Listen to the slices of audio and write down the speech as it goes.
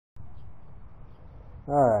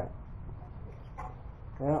Alright.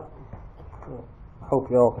 Well, I hope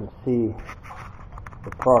y'all can see the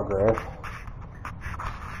progress.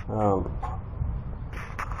 I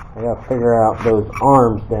gotta figure out those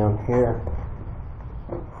arms down here.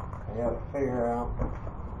 I gotta figure out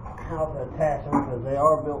how to attach them because they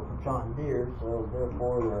are built for John Deere, so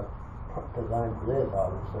therefore they're designed for this,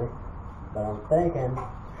 obviously. But I'm thinking,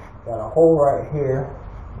 got a hole right here.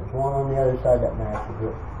 There's one on the other side that matches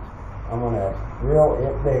it. I'm gonna drill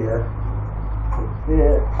it bigger to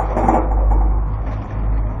fit.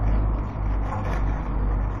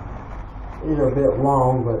 These are a bit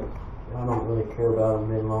long, but I don't really care about them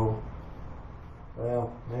being long.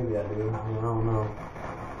 Well, maybe I do. I don't know.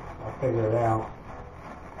 I'll figure it out.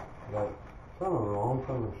 But some of them are long,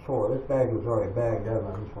 some of them are short. This bag was already bagged up.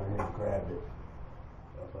 I just went ahead and grabbed it.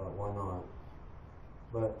 So I thought, why not?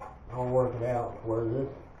 But I'll work it out where this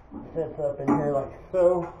sits up in here like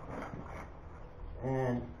so.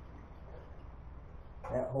 And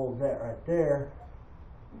that holds that right there.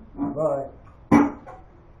 But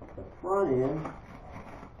the front end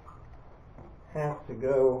has to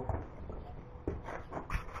go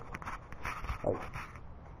like,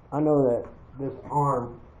 I know that this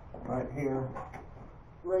arm right here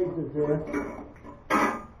raises this,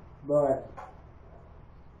 but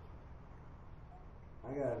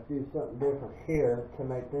I gotta do something different here to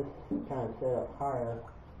make this kind of set up higher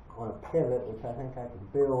on a pivot, which I think I can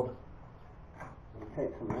build and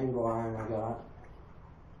take some angle iron I got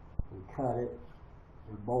and cut it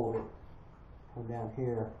and bolt it, come down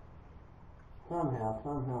here somehow,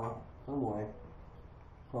 some way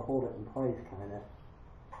to hold it in place, kind of.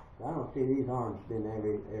 I don't see these arms being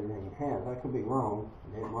everything it has. I could be wrong,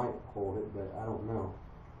 and it might hold it, but I don't know.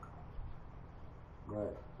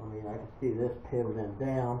 But I mean, I can see this pivoting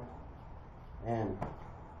down and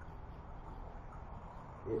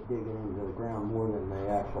it digging into the ground more than the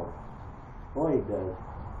actual blade does.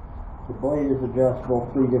 The blade is adjustable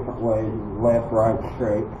 3 different ways: left, right,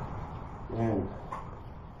 straight. And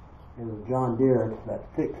in the John Deere, it's that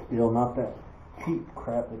fixed steel, not that cheap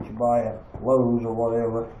crap that you buy at Lowe's or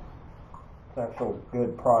whatever. It's actual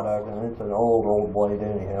good product, and it's an old blade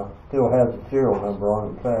anyhow. Still has a serial number on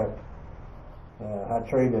it. In fact, I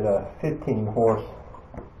traded a 15-horse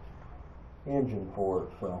engine for it,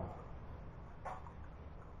 so.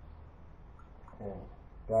 And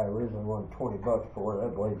the guy originally wanted $20 for it.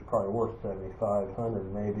 That blade's probably worth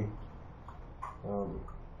 $7,500 maybe.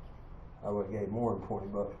 I would have gave more than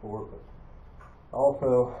 $20 for it, but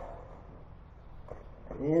also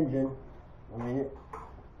the engine, I mean, it's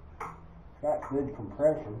got good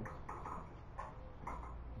compression,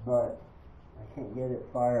 but I can't get it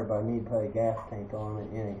fired, but I need to put a gas tank on it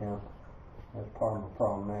anyhow. That's part of the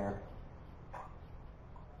problem there.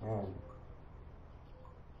 And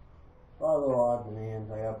a lot of little odds and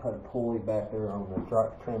ends. I gotta put a pulley back there on the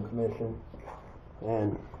truck transmission,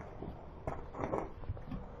 and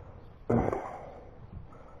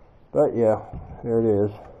but yeah, there it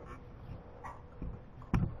is.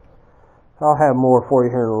 I'll have more for you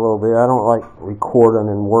here in a little bit. I don't like recording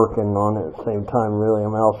and working on it at the same time, really. I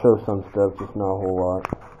mean, I'll show some stuff, just not a whole lot.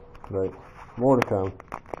 But more to come.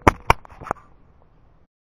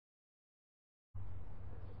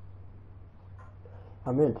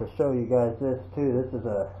 I meant to show you guys this too. This is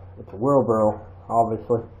it's a wheelbarrow,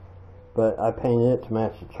 obviously, but I painted it to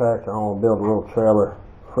match the tractor. I'm gonna build a little trailer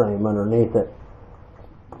frame underneath it.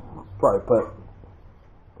 Probably put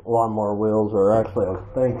lawnmower wheels, or actually I was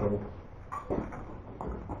thinking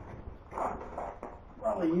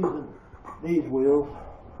probably using these wheels.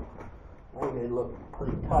 I think they look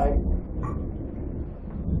pretty tight. You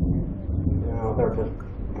know, they're just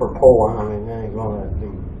for pulling. I mean, they ain't gonna be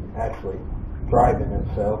actually driving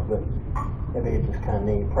itself, but I think it's just kind of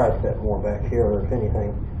neat. Probably set more back here, or if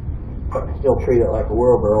anything, I can still treat it like a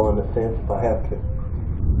wheelbarrow in a sense if I have to.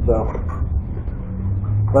 So,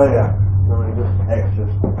 but yeah, I mean, just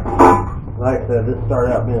extras. Like I said, this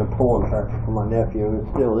started out being a pulling tractor for my nephew, and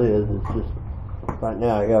it still is. It's just right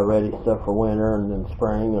now I got ready stuff for winter and then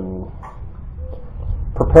spring, and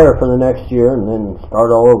prepare for the next year, and then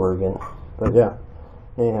start all over again. But yeah,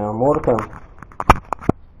 anyhow, more to come.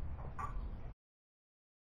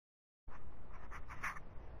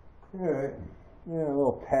 Alright, yeah, a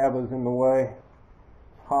little tab was in the way.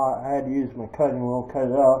 It's hot. I had to use my cutting wheel to cut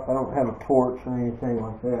it off. I don't have a torch or anything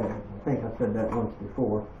like that. I think I said that once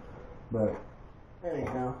before. But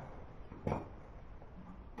anyhow, so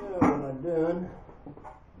what I'm doing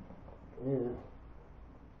is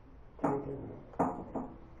taking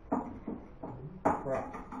crap.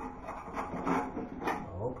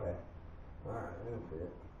 Oh, okay. Alright, that's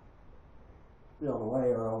it. Still in the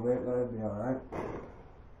way a little bit, but it'll be alright.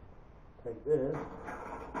 take this.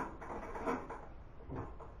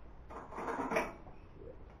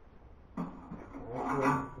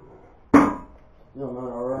 Still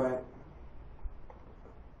not alright.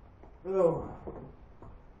 Oh,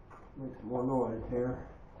 make some more noise here.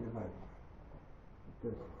 See if I can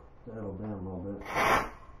just settle down a little bit.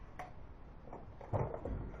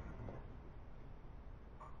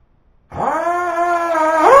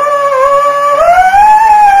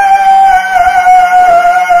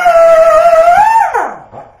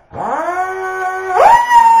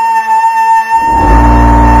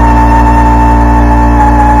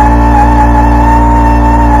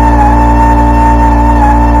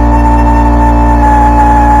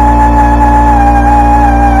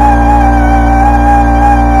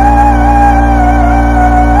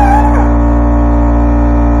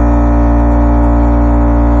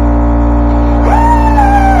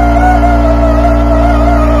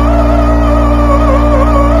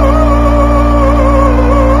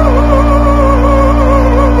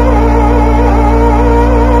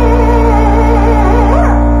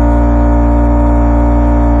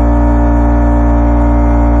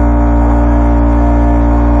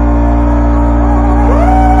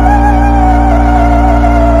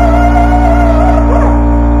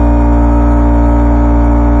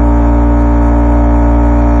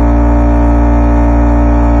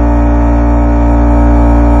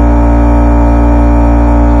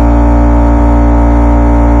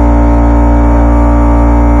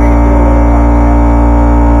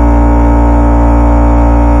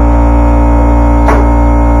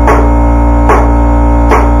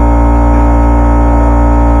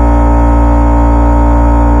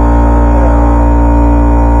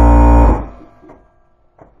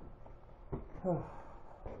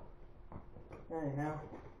 Anyhow,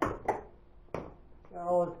 got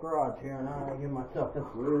all this garage here, and I give myself this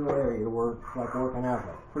little area to work. It's like working out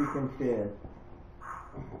a freaking shed.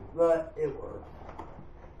 But it works.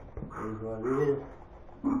 It is what it is.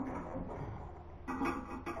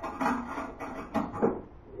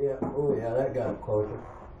 Yeah, oh yeah, that got it closer.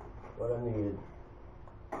 What I needed.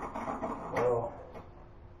 Well,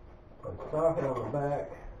 put a socket on the back.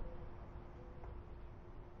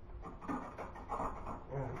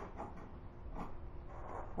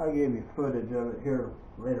 I'll give you footage of it here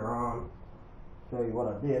later on. Show you what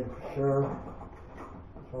I did for sure.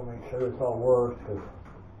 Just want to make sure this all works, because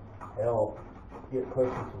hell, get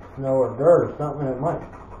pushing some snow or dirt or something, it might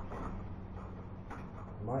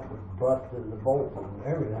have busted the bolts and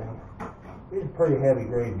everything. These are pretty heavy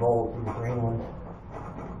grade bolts, these green ones.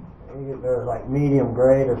 They're like medium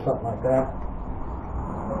grade or something like that.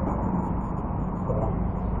 So,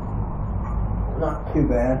 not too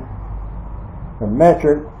bad. The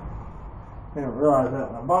metric, didn't realize that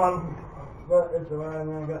when I bought them, but it's alright. I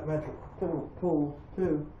mean, I got metric tools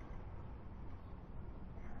too.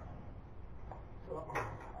 So, that's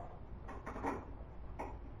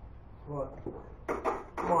what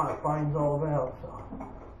modifies all about. So,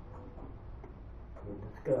 we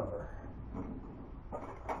discover.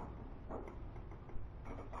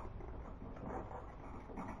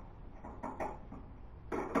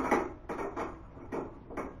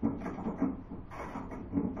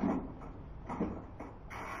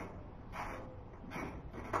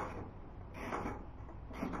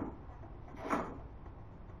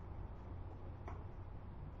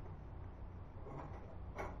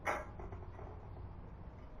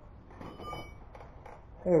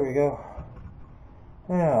 There we go.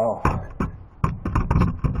 Now,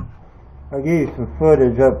 I'll give you some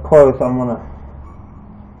footage up close.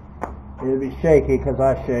 It'll be shaky because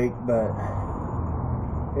I shake, but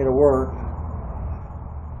it'll work.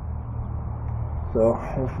 So,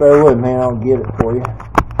 just bear with me and I'll get it for you.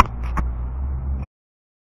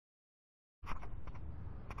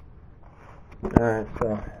 Alright,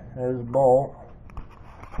 so there's the bolt.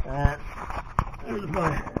 And there's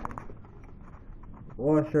my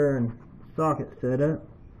washer and socket set up.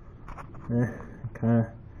 Kind of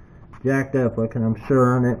jacked up looking, I'm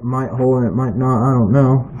sure, and it might hold and it might not, I don't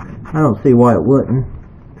know. I don't see why it wouldn't.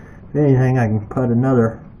 If anything, I can put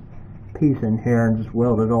another piece in here and just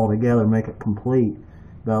weld it all together and make it complete.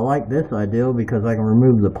 But I like this idea because I can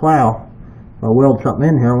remove the plow. If I weld something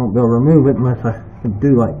in here, I won't be able to remove it unless I can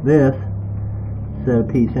do like this. Set a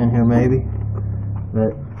piece in here maybe.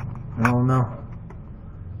 But I don't know.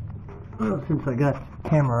 Well, since I got the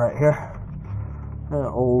camera right here, an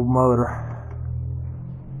old motor.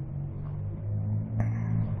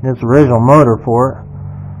 This original motor for it,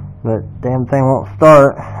 but damn thing won't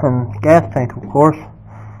start. And gas tank, of course,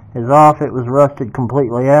 is off. It was rusted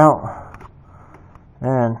completely out,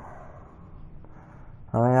 and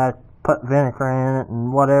I mean, I put vinegar in it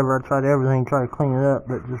and whatever. I tried everything, tried to clean it up,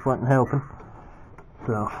 but it just wasn't helping.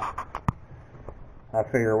 So I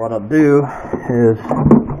figure what I'll do is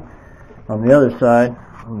on the other side,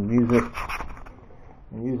 I'm gonna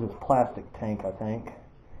use this plastic tank. I think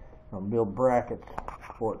I'll build brackets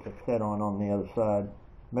for it to sit on the other side.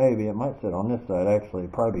 Maybe it might sit on this side. Actually,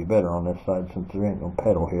 it'd probably be better on this side since there ain't no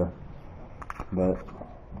pedal here. But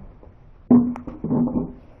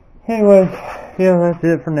anyways, yeah, that's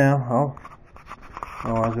it for now.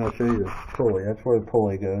 I was going to show you the pulley. That's where the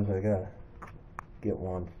pulley goes. I gotta get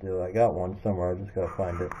one still. I got one somewhere. I just gotta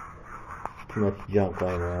find it. Too much junk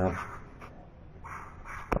laying around.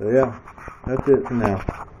 So yeah, that's it for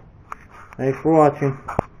now. Thanks for watching.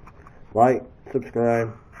 Like,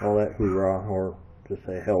 subscribe, all that hoorah, or just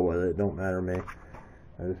say hell with it. Don't matter to me.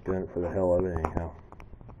 I'm just doing it for the hell of it anyhow.